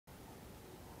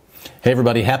Hey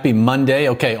everybody, happy Monday.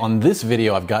 Okay, on this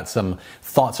video I've got some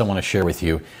thoughts I want to share with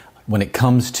you when it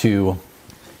comes to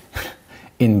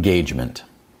engagement.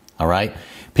 All right?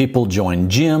 People join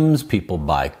gyms, people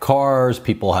buy cars,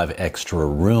 people have extra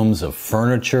rooms of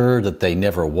furniture that they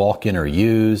never walk in or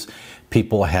use.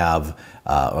 People have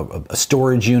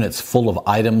storage units full of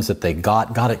items that they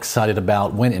got excited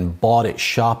about, went and bought it,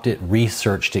 shopped it,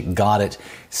 researched it, got it,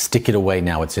 stick it away,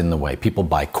 now it's in the way. People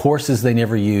buy courses they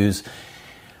never use,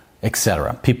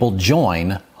 etc. People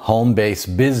join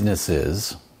home-based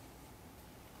businesses.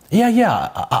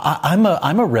 I'm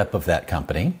a rep of that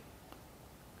company,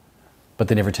 but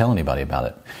they never tell anybody about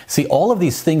it. See, all of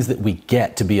these things that we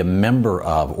get to be a member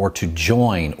of, or to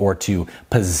join, or to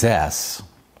possess,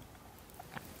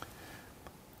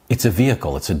 it's a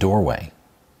vehicle, it's a doorway.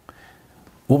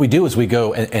 What we do is we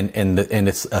go, and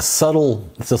it's a subtle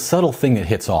thing that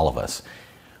hits all of us.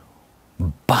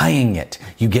 Buying it,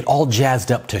 you get all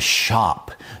jazzed up to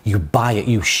shop. You buy it,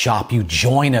 you shop, you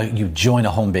join a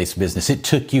home-based business. It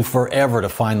took you forever to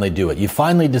finally do it. You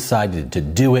finally decided to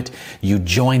do it. You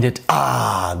joined it.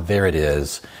 Ah, there it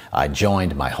is. I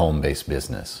joined my home-based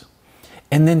business.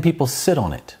 And then people sit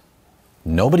on it.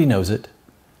 Nobody knows it.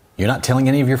 You're not telling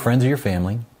any of your friends or your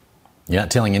family. You're not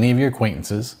telling any of your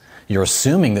acquaintances. You're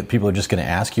assuming that people are just going to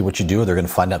ask you what you do, or they're going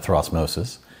to find out through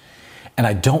osmosis. And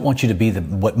I don't want you to be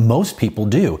what most people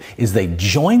do, is they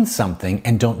join something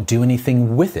and don't do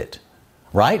anything with it,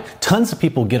 right? Tons of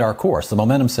people get our course, the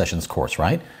Momentum Sessions course,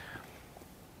 right?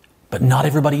 But not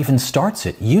everybody even starts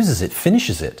it, uses it,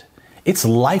 finishes it. It's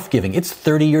life-giving. It's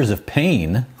 30 years of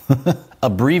pain,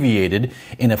 abbreviated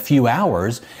in a few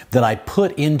hours, that I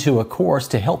put into a course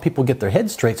to help people get their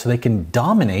heads straight so they can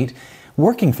dominate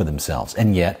working for themselves.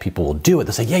 And yet people will do it.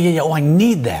 They'll say, yeah, oh, I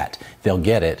need that. They'll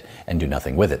get it and do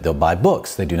nothing with it. They'll buy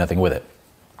books, they do nothing with it.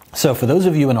 So for those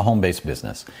of you in a home-based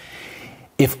business,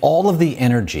 if all of the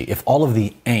energy, if all of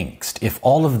the angst, if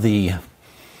all of the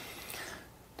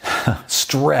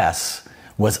stress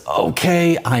was,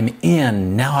 okay, I'm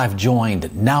in, now I've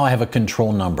joined, now I have a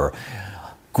control number,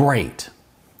 great,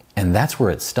 and that's where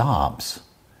it stops,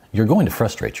 you're going to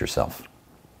frustrate yourself.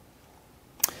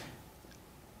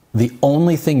 The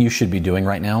only thing you should be doing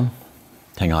right now,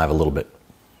 hang on, I have a little bit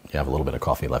of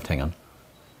coffee left, hang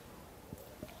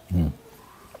on.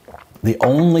 The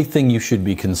only thing you should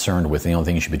be concerned with, the only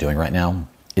thing you should be doing right now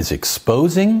is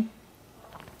exposing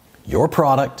your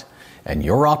product and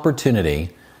your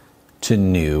opportunity to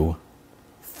new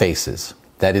faces.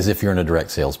 That is if you're in a direct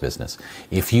sales business.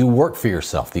 If you work for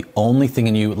yourself, the only thing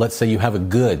in you, let's say you have a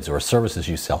goods or services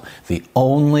you sell, the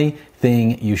only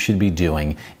thing you should be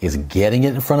doing is getting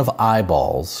it in front of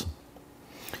eyeballs,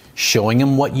 showing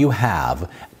them what you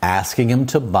have, asking them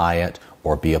to buy it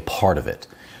or be a part of it.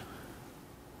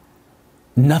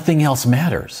 Nothing else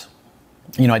matters.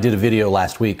 You know, I did a video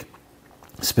last week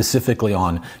specifically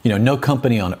on, no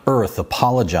company on earth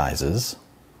apologizes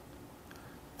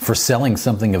for selling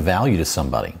something of value to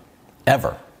somebody,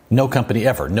 ever. No company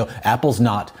ever. No, Apple's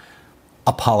not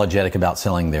apologetic about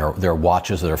selling their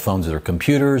watches or their phones or their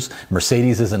computers.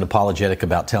 Mercedes isn't apologetic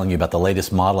about telling you about the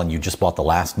latest model and you just bought the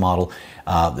last model.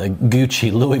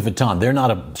 Gucci, Louis Vuitton, they're not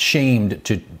ashamed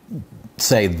to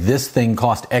say this thing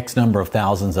cost X number of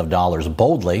thousands of dollars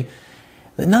boldly.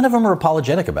 None of them are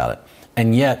apologetic about it.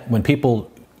 And yet, when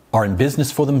people are in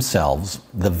business for themselves,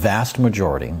 the vast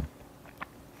majority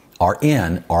are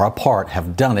a part,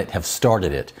 have done it, have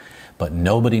started it, but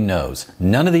nobody knows.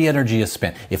 None of the energy is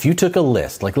spent. If you took a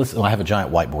list, like listen, I have a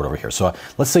giant whiteboard over here. So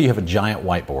let's say you have a giant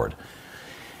whiteboard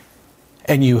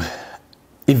and you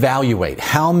evaluate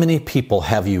how many people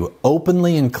have you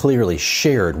openly and clearly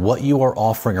shared what you are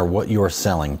offering or what you are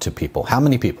selling to people. How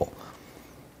many people?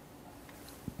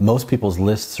 Most people's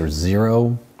lists are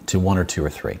 0 to 1 or 2 or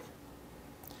 3.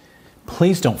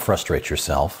 Please don't frustrate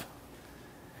yourself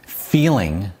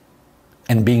feeling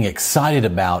and being excited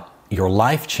about your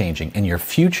life changing and your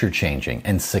future changing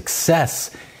and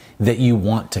success that you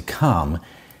want to come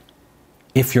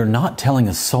if you're not telling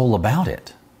a soul about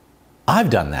it. I've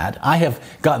done that. I have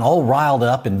gotten all riled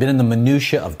up and been in the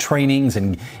minutia of trainings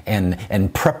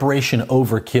and preparation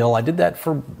overkill. I did that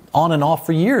for on and off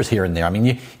for years here and there. I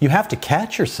mean, you have to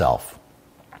catch yourself.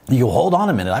 You hold on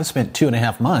a minute. I've spent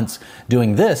 2.5 months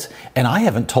doing this and I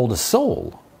haven't told a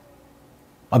soul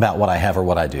about what I have or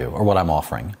what I do or what I'm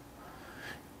offering.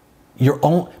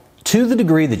 To the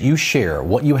degree that you share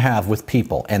what you have with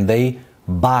people and they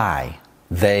buy,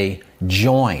 they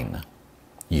join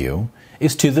you,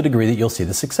 is to the degree that you'll see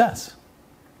the success.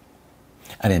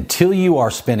 And until you are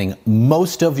spending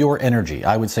most of your energy,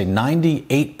 I would say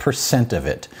 98% of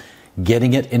it,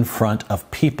 getting it in front of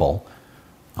people,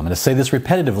 I'm going to say this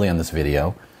repetitively on this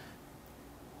video,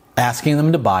 asking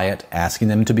them to buy it, asking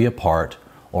them to be a part,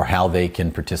 or how they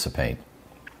can participate.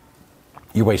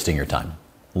 You're wasting your time.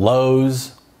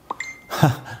 Lowe's,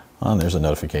 oh, there's a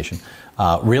notification.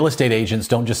 Real estate agents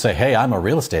don't just say, hey, I'm a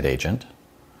real estate agent.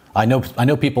 I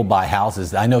know people buy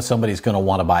houses. I know somebody's going to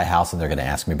want to buy a house and they're going to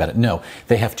ask me about it. No,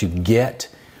 they have to get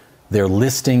their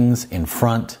listings in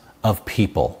front of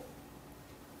people.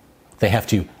 They have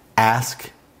to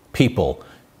ask people,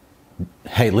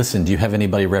 hey, listen, do you have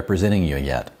anybody representing you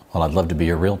yet? Well, I'd love to be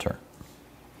your realtor.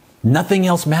 Nothing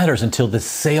else matters until the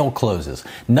sale closes.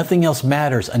 Nothing else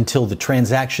matters until the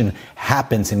transaction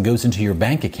happens and goes into your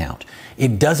bank account.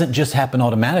 It doesn't just happen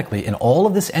automatically. And all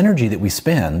of this energy that we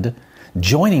spend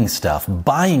joining stuff,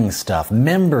 buying stuff,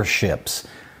 memberships,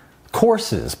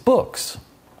 courses, books,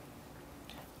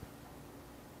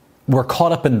 we're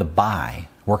caught up in the buy.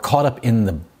 We're caught up in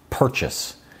the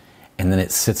purchase. And then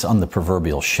it sits on the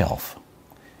proverbial shelf.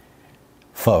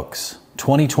 Folks,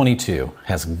 2022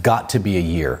 has got to be a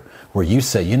year where you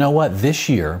say, you know what, this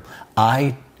year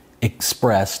I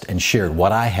expressed and shared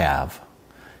what I have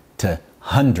to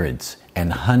hundreds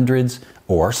and hundreds,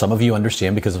 or some of you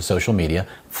understand because of social media,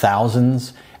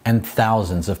 thousands and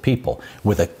thousands of people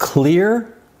with a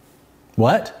clear,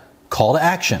 what? Call to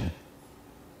action.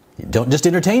 Don't just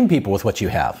entertain people with what you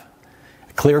have.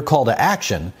 A clear call to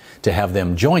action to have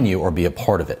them join you or be a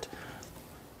part of it.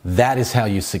 That is how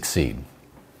you succeed.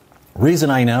 Reason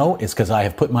I know is because I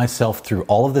have put myself through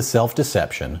all of the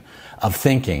self-deception of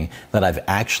thinking that I've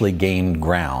actually gained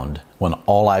ground when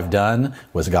all I've done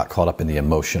was got caught up in the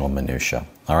emotional minutia.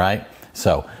 All right?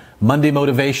 So Monday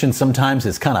motivation sometimes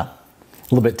is kind of a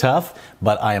little bit tough,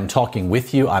 but I am talking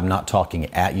with you. I'm not talking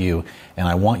at you, and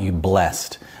I want you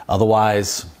blessed.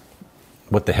 Otherwise,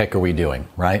 what the heck are we doing,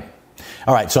 right?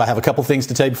 All right, so I have a couple things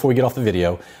to tell you before we get off the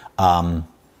video.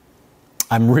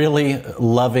 I'm really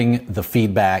loving the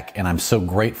feedback, and I'm so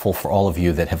grateful for all of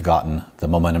you that have gotten the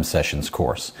Momentum Sessions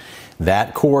course.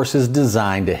 That course is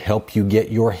designed to help you get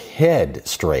your head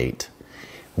straight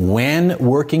when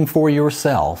working for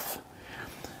yourself,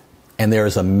 and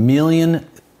there's a million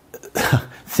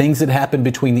things that happen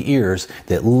between the ears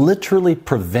that literally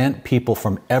prevent people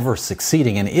from ever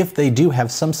succeeding. And if they do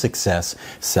have some success,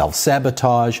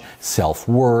 self-sabotage,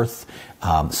 self-worth,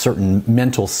 certain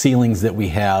mental ceilings that we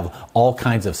have, all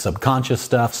kinds of subconscious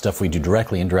stuff we do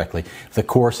directly, indirectly. The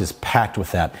course is packed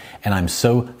with that. And I'm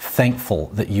so thankful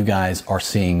that you guys are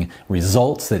seeing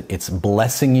results, that it's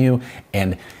blessing you.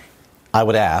 And I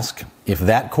would ask, if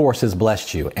that course has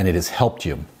blessed you and it has helped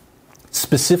you,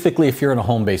 specifically if you're in a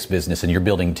home-based business and you're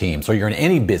building teams, or you're in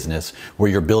any business where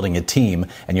you're building a team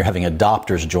and you're having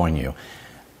adopters join you,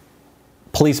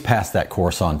 please pass that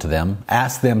course on to them.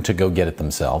 Ask them to go get it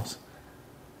themselves.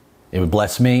 It would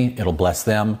bless me, it'll bless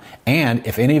them. And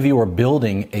if any of you are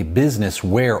building a business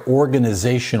where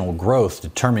organizational growth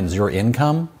determines your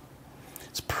income,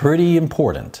 it's pretty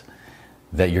important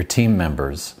that your team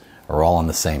members are all on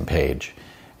the same page.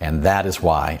 And that is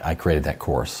why I created that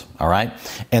course, all right?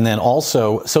 And then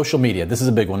also, social media. This is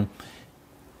a big one.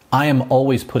 I am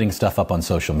always putting stuff up on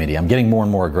social media. I'm getting more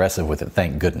and more aggressive with it,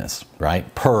 thank goodness,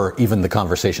 right? Per even the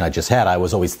conversation I just had, I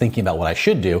was always thinking about what I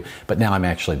should do, but now I'm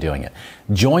actually doing it.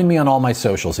 Join me on all my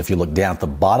socials. If you look down at the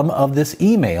bottom of this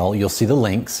email, you'll see the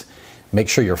links. Make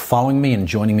sure you're following me and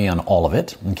joining me on all of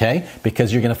it, okay?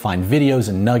 Because you're going to find videos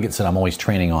and nuggets that I'm always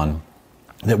training on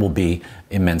that will be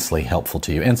immensely helpful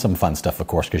to you. And some fun stuff, of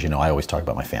course, because you know I always talk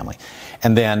about my family.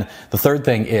 And then the third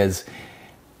thing is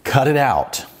cut it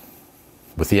out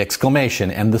with the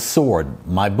exclamation and the sword.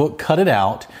 My book, Cut It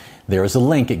Out. There is a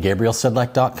link at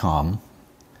gabrielsedlak.com.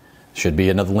 Should be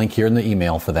another link here in the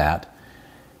email for that.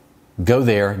 Go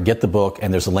there, get the book,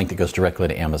 and there's a link that goes directly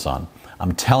to Amazon.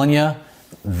 I'm telling you,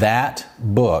 that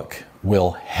book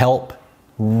will help.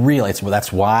 Really,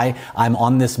 that's why I'm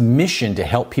on this mission to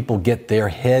help people get their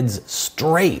heads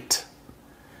straight,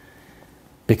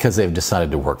 because they've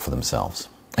decided to work for themselves.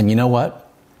 And you know what?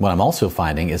 What I'm also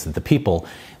finding is that the people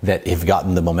that have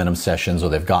gotten the Momentum Sessions, or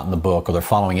they've gotten the book, or they're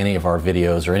following any of our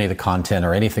videos or any of the content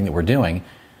or anything that we're doing,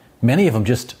 many of them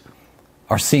just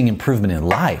are seeing improvement in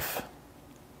life.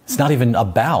 It's not even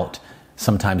about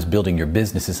sometimes building your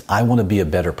businesses. I want to be a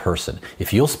better person.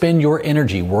 If you'll spend your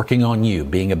energy working on you,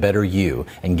 being a better you,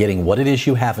 and getting what it is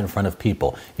you have in front of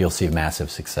people, you'll see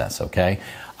massive success, okay?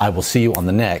 I will see you on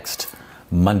the next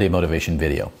Monday Motivation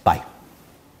video. Bye.